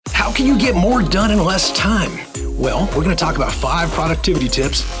How can you get more done in less time? Well, we're going to talk about 5 productivity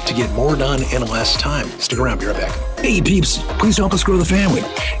tips to get more done in less time. Stick around, be right back. Hey peeps, please help us grow the family.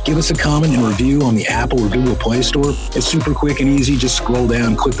 Give us a comment and review on the Apple or Google Play Store. It's super quick and easy. Just scroll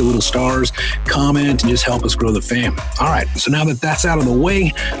down, click the little stars, comment, and just help us grow the fam. All right, so now that that's out of the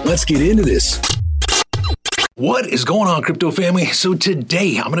way, let's get into this. What is going on, crypto family? So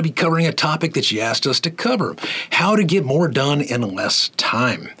today I'm going to be covering a topic that you asked us to cover: how to get more done in less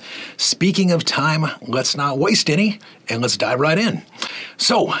time. Speaking of time, let's not waste any and let's dive right in.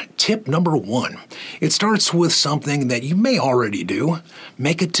 So tip number 1, it starts with something that you may already do.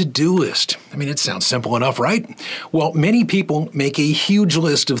 Make a to-do list. I mean, it sounds simple enough, right? Well, many people make a huge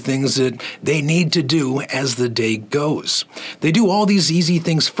list of things that they need to do as the day goes. They do all these easy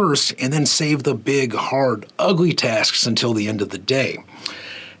things first and then save the big, hard, ugly tasks until the end of the day.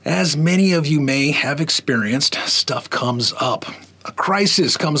 As many of you may have experienced, stuff comes up. A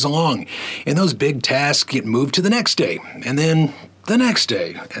crisis comes along, and those big tasks get moved to the next day, and then the next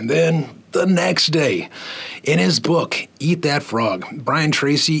day, and then the next day. In his book, Eat That Frog, Brian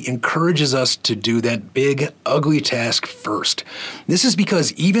Tracy encourages us to do that big, ugly task first. This is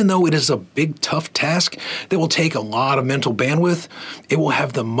because even though it is a big, tough task that will take a lot of mental bandwidth, it will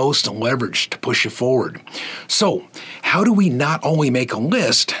have the most leverage to push you forward. So, how do we not only make a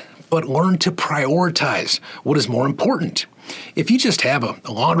list, but learn to prioritize what is more important? If you just have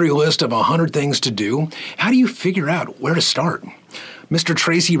a laundry list of 100 things to do, how do you figure out where to start? Mr.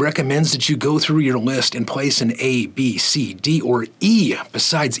 Tracy recommends that you go through your list and place an A, B, C, D, or E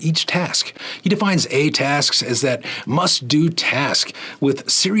besides each task. He defines A tasks as that must-do task with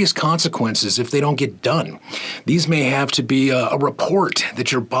serious consequences if they don't get done. These may have to be a report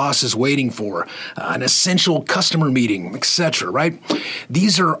that your boss is waiting for, an essential customer meeting, etc., right?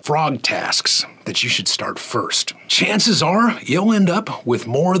 These are frog tasks that you should start first. Chances are you'll end up with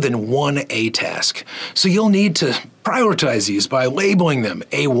more than one A task, so you'll need to prioritize these by labeling them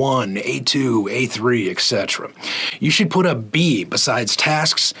A1, A2, A3, etc. You should put a B besides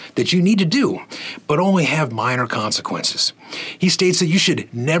tasks that you need to do, but only have minor consequences. He states that you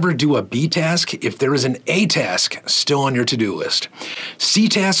should never do a B task if there is an A task still on your to-do list. C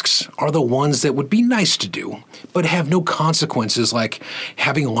tasks are the ones that would be nice to do, but have no consequences, like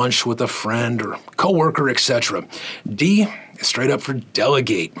having lunch with a friend or coworker, etc. D is straight up for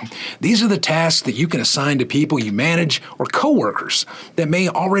delegate. These are the tasks that you can assign to people you manage or coworkers that may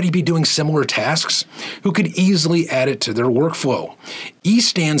already be doing similar tasks who could easily add it to their workflow. E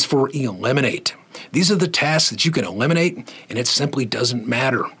stands for eliminate. These are the tasks that you can eliminate, and it simply doesn't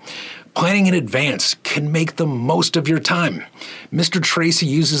matter. Planning in advance can make the most of your time. Mr. Tracy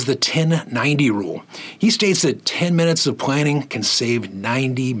uses the 10-90 rule. He states that 10 minutes of planning can save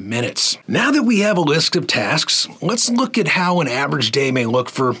 90 minutes. Now that we have a list of tasks, let's look at how an average day may look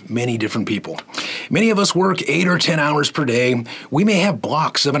for many different people. Many of us work 8 or 10 hours per day. We may have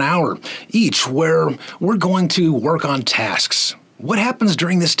blocks of an hour each where we're going to work on tasks. What happens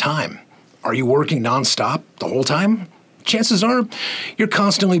during this time? Are you working nonstop the whole time? Chances are you're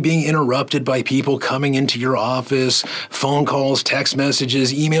constantly being interrupted by people coming into your office, phone calls, text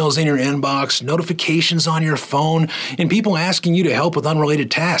messages, emails in your inbox, notifications on your phone, and people asking you to help with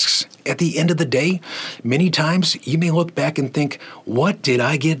unrelated tasks. At the end of the day, many times you may look back and think, what did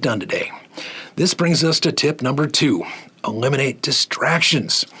I get done today? This brings us to tip number 2. Eliminate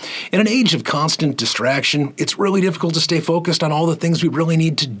distractions. In an age of constant distraction, it's really difficult to stay focused on all the things we really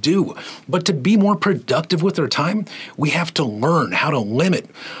need to do. But to be more productive with our time, we have to learn how to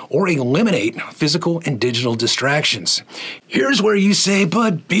limit or eliminate physical and digital distractions. Here's where you say,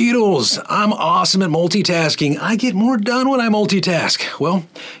 but Beatles, I'm awesome at multitasking. I get more done when I multitask. Well,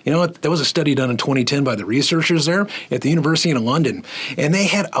 you know what? There was a study done in 2010 by the researchers there at the University of London, and they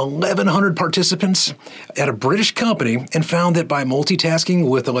had 1,100 participants at a British company and found that by multitasking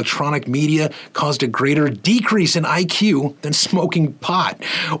with electronic media caused a greater decrease in IQ than smoking pot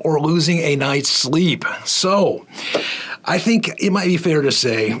or losing a night's sleep. So, I think it might be fair to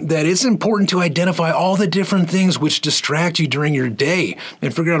say that it's important to identify all the different things which distract you during your day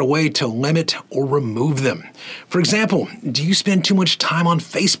and figure out a way to limit or remove them. For example, do you spend too much time on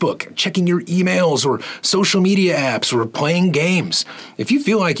Facebook, checking your emails or social media apps or playing games? If you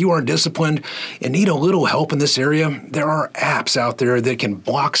feel like you aren't disciplined and need a little help in this area, there are apps out there that can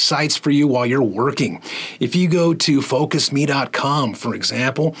block sites for you while you're working. If you go to focusme.com, for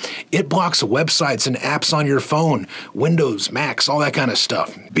example, it blocks websites and apps on your phone when Windows, Macs, all that kind of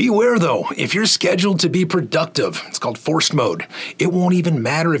stuff. Beware though, if you're scheduled to be productive, it's called forced mode, it won't even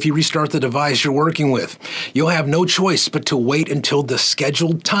matter if you restart the device you're working with. You'll have no choice but to wait until the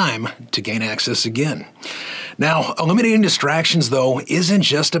scheduled time to gain access again. Now, eliminating distractions, though, isn't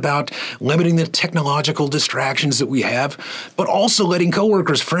just about limiting the technological distractions that we have, but also letting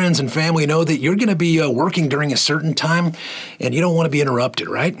coworkers, friends, and family know that you're going to be working during a certain time and you don't want to be interrupted,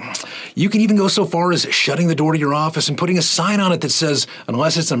 right? You can even go so far as shutting the door to your office and putting a sign on it that says,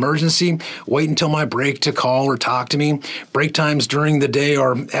 unless it's an emergency, wait until my break to call or talk to me. Break times during the day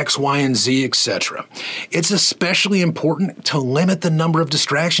are X, Y, and Z, etc. It's especially important to limit the number of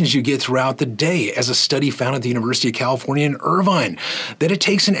distractions you get throughout the day, as a study found at the University of California in Irvine, that it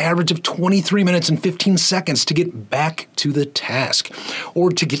takes an average of 23 minutes and 15 seconds to get back to the task, or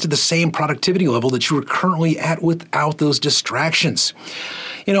to get to the same productivity level that you were currently at without those distractions.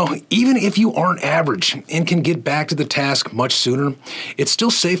 You know, even if you aren't average and can get back to the task much sooner, it's still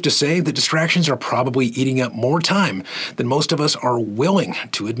safe to say that distractions are probably eating up more time than most of us are willing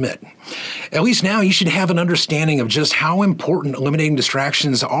to admit. At least now you should have an understanding of just how important eliminating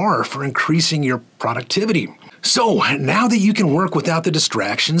distractions are for increasing your productivity. So, now that you can work without the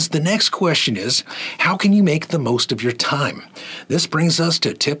distractions, the next question is, how can you make the most of your time? This brings us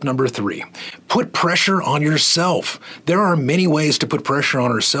to tip number 3. Put pressure on yourself. There are many ways to put pressure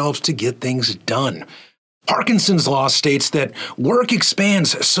on ourselves to get things done. Parkinson's law states that work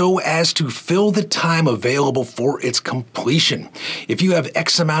expands so as to fill the time available for its completion. If you have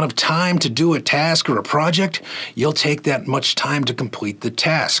X amount of time to do a task or a project, you'll take that much time to complete the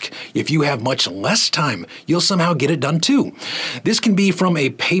task. If you have much less time, you'll somehow get it done too. This can be from a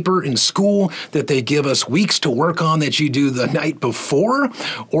paper in school that they give us weeks to work on that you do the night before,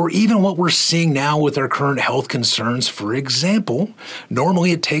 or even what we're seeing now with our current health concerns. For example,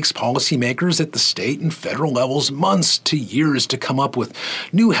 normally it takes policymakers at the state and federal levels months to years to come up with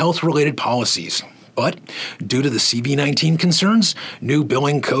new health-related policies. But due to the CV-19 concerns, new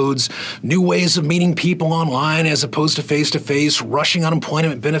billing codes, new ways of meeting people online as opposed to face-to-face, rushing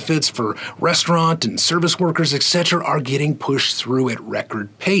unemployment benefits for restaurant and service workers, etc., are getting pushed through at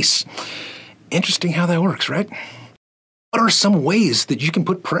record pace. Interesting how that works, right? What are some ways that you can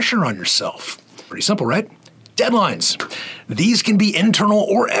put pressure on yourself? Pretty simple, right? Deadlines. These can be internal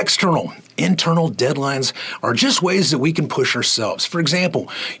or external. Internal deadlines are just ways that we can push ourselves. For example,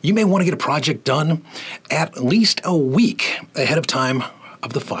 you may want to get a project done at least a week ahead of time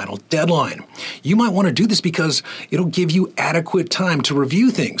of the final deadline. You might want to do this because it'll give you adequate time to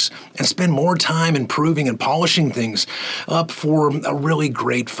review things and spend more time improving and polishing things up for a really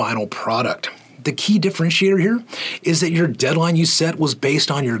great final product. The key differentiator here is that your deadline you set was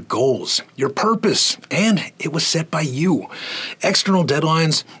based on your goals, your purpose, and it was set by you. External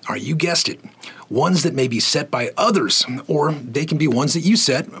deadlines are, you guessed it, ones that may be set by others, or they can be ones that you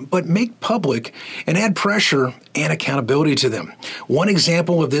set, but make public and add pressure and accountability to them. One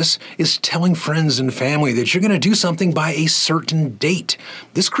example of this is telling friends and family that you're going to do something by a certain date.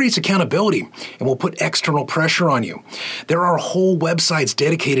 This creates accountability and will put external pressure on you. There are whole websites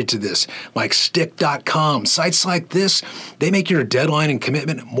dedicated to this, like Stick.com. Sites like this, they make your deadline and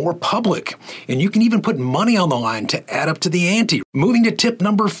commitment more public, and you can even put money on the line to add up to the ante. Moving to tip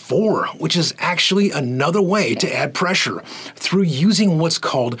number 4, which is actually another way to add pressure through using what's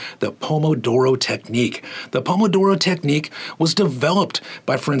called the Pomodoro technique. The Pomodoro technique was developed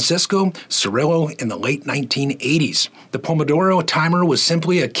by Francesco Cirillo in the late 1980s. The Pomodoro timer was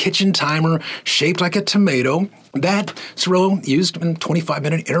simply a kitchen timer shaped like a tomato that Cirillo used in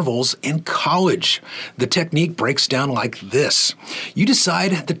 25-minute intervals in college. The technique breaks down like this. You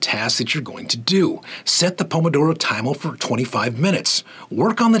decide the task that you're going to do. Set the Pomodoro timer for 25 minutes.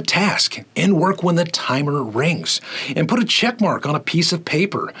 Work on the task. End work when the timer rings. And put a check mark on a piece of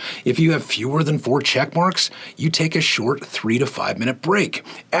paper. If you have fewer than 4 check marks, you take a short 3 to 5 minute break.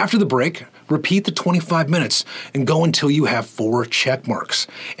 After the break, repeat the 25 minutes and go until you have 4 check marks.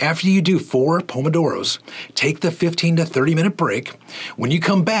 After you do 4 Pomodoros, take the 15 to 30 minute break. When you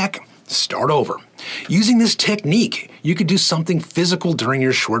come back, start over. Using this technique, you could do something physical during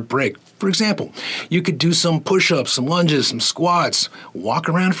your short break. For example, you could do some push-ups, some lunges, some squats, walk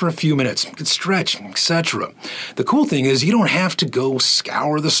around for a few minutes, you could stretch, etc. The cool thing is you don't have to go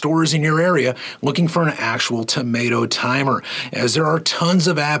scour the stores in your area looking for an actual tomato timer, as there are tons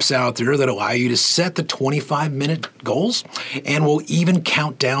of apps out there that allow you to set the 25-minute goals and will even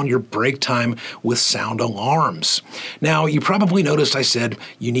count down your break time with sound alarms. Now, you probably noticed I said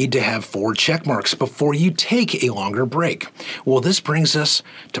you need to have 4 check marks before you take a longer break. Well, this brings us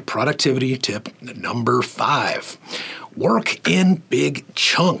to productivity tip number 5. Work in big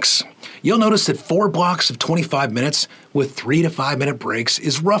chunks. you'll notice that 4 blocks of 25 minutes with 3 to 5 minute breaks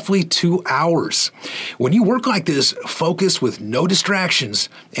is roughly 2 hours. When you work like this, focused with no distractions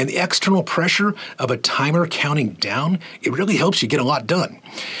and the external pressure of a timer counting down, it really helps you get a lot done.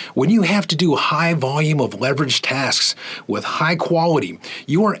 When you have to do a high volume of leveraged tasks with high quality,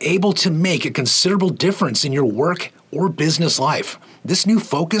 you are able to make a considerable difference in your work or business life. This new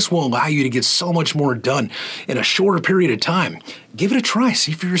focus will allow you to get so much more done in a shorter period of time. Give it a try,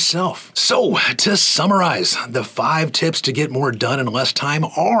 see for yourself. So, to summarize, the 5 tips to get more done in less time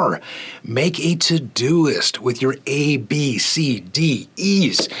are: make a to-do list with your A, B, C, D,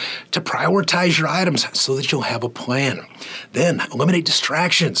 E's to prioritize your items so that you'll have a plan. Then, eliminate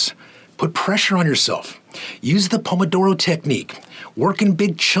distractions. Put pressure on yourself. Use the Pomodoro technique. Work in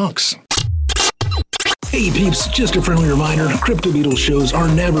big chunks. Hey peeps, just a friendly reminder, Crypto Beatles shows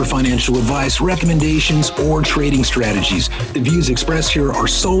are never financial advice, recommendations, or trading strategies. The views expressed here are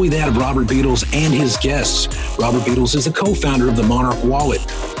solely that of Robert Beatles and his guests. Robert Beatles is the co-founder of the Monarch Wallet,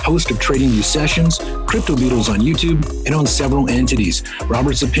 host of TradingView Sessions, Crypto Beatles on YouTube, and owns several entities.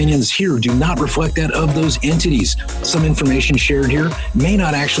 Robert's opinions here do not reflect that of those entities. Some information shared here may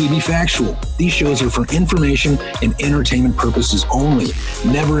not actually be factual. These shows are for information and entertainment purposes only.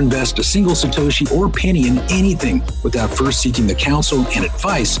 Never invest a single Satoshi or penny in anything without first seeking the counsel and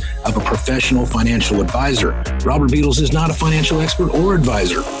advice of a professional financial advisor. Robert Beatles is not a financial expert or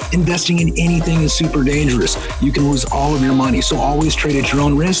advisor. Investing in anything is super dangerous. You can lose all of your money, so always trade at your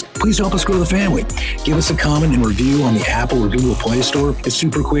own risk. Please help us grow the family. Give us a comment and review on the Apple or Google Play Store. It's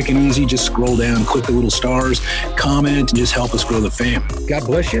super quick and easy. Just scroll down, click the little stars, comment, and just help us grow the fam. God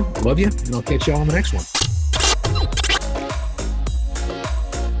bless you. I love you, and I'll catch you all on the next one.